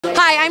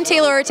Hi, I'm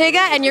Taylor Ortega,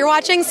 and you're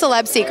watching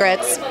Celeb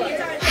Secrets.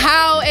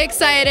 How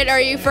excited are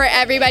you for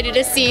everybody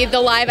to see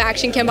the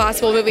live-action Kim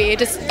Possible movie?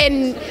 Just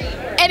in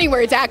any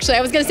words, actually.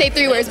 I was going to say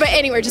 3 words, but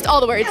any words, just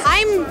all the words.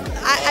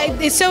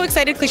 It's so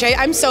excited, cliche.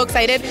 I'm so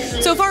excited.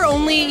 So far,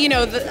 only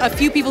a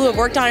few people who have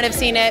worked on it have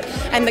seen it,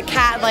 and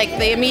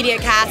the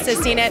immediate cast has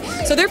seen it.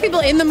 So there are people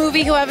in the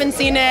movie who haven't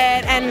seen it,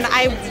 and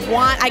I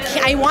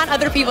want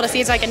other people to see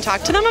it so I can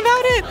talk to them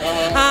about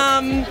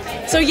it.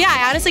 So yeah,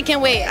 I honestly can't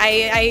wait.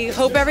 I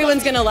hope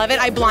everyone's gonna love it.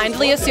 I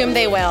blindly assume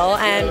they will,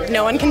 and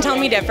no one can tell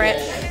me different.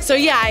 So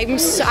yeah, I'm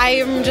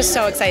just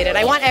so excited.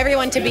 I want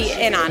everyone to be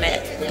in on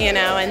it,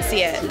 and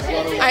see it.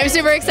 I'm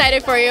super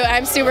excited for you.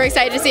 I'm super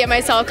excited to see it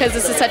myself because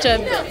this is such a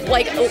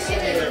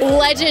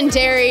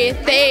legendary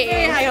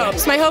thing.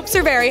 My hopes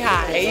are very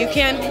high. You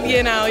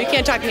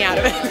can't talk me out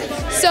of it.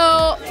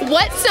 So,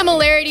 what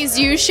similarities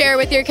do you share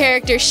with your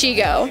character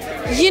Shego?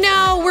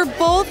 We're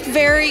both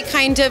very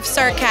kind of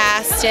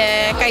sarcastic.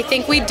 I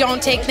think we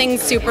don't take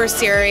things super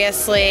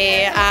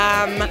seriously.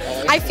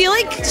 I feel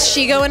like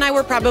Shego and I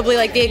were probably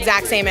the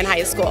exact same in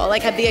high school.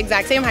 Had the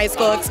exact same high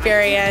school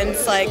experience.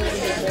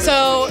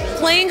 So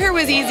playing her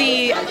was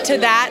easy to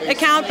that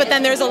account, but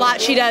then there's a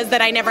lot she does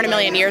that I never in a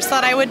million years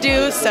thought I would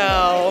do.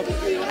 So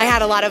I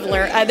had a lot of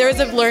there was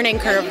a learning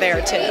curve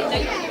there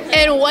too.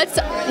 And what's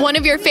one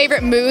of your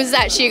favorite moves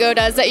that Shego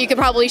does that you could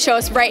probably show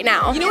us right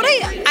now? You know what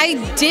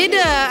I did?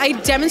 I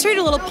demonstrated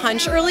a little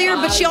punch earlier,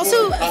 but she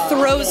also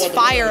throws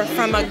fire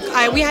from I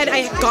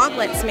had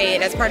gauntlets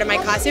made as part of my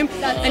costume,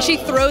 and she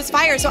throws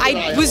fire. So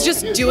I was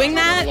just doing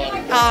that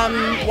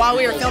while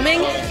we were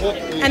filming,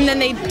 and then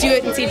they do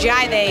it in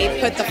CGI. They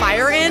put the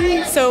fire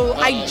in, so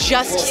I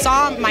just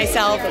saw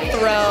myself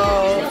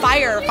throw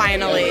fire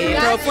finally,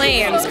 throw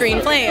flames, green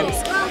flames.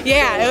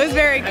 Yeah, it was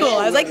very cool.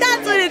 I was like,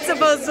 that's what it's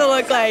supposed to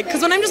look like.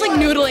 Because when I'm just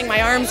noodling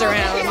my arms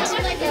around.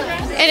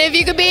 And if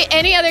you could be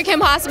any other Kim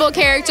Possible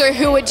character,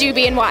 who would you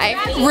be and why?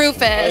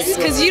 Rufus,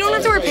 because you don't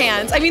have to wear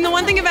pants. I mean, the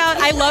one thing about,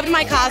 I loved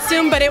my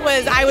costume, but I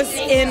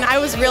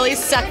was really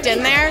sucked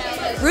in there.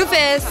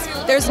 Rufus,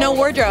 there's no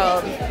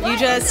wardrobe. You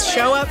just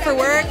show up for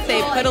work,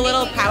 they put a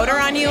little powder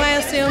on you, I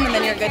assume, and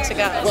then you're good to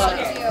go.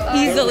 So,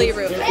 easily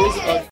Rufus.